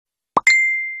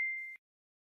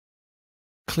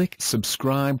Click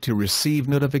subscribe to receive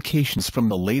notifications from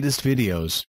the latest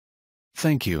videos.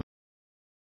 Thank you.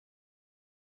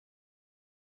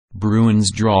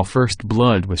 Bruins draw first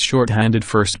blood with shorthanded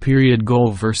first-period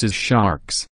goal versus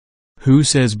Sharks. Who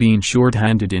says being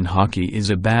shorthanded in hockey is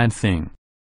a bad thing?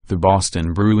 The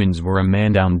Boston Bruins were a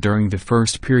man down during the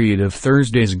first period of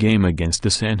Thursday's game against the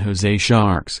San Jose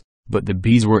Sharks, but the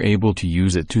Bees were able to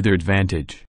use it to their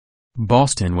advantage.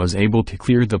 Boston was able to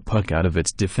clear the puck out of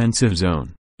its defensive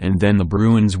zone, and then the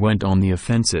Bruins went on the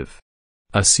offensive.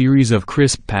 A series of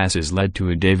crisp passes led to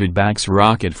a David Backes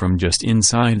rocket from just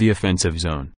inside the offensive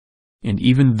zone. And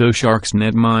even though Sharks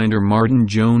netminder Martin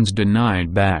Jones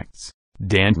denied Backes,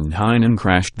 Danton Heinen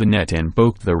crashed the net and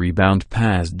poked the rebound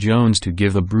past Jones to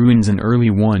give the Bruins an early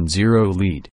 1-0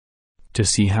 lead. To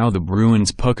see how the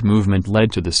Bruins' puck movement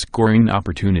led to the scoring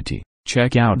opportunity,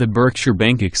 check out the Berkshire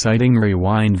Bank Exciting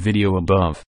Rewind video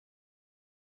above.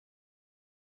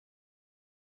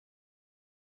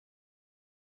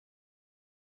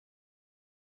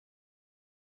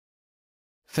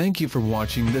 Thank you for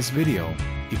watching this video.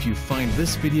 If you find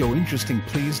this video interesting,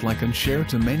 please like and share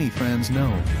to many friends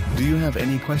know. Do you have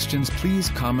any questions? Please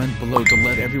comment below to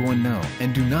let everyone know.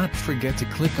 And do not forget to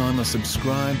click on the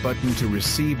subscribe button to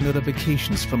receive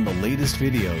notifications from the latest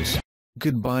videos.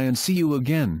 Goodbye and see you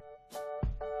again.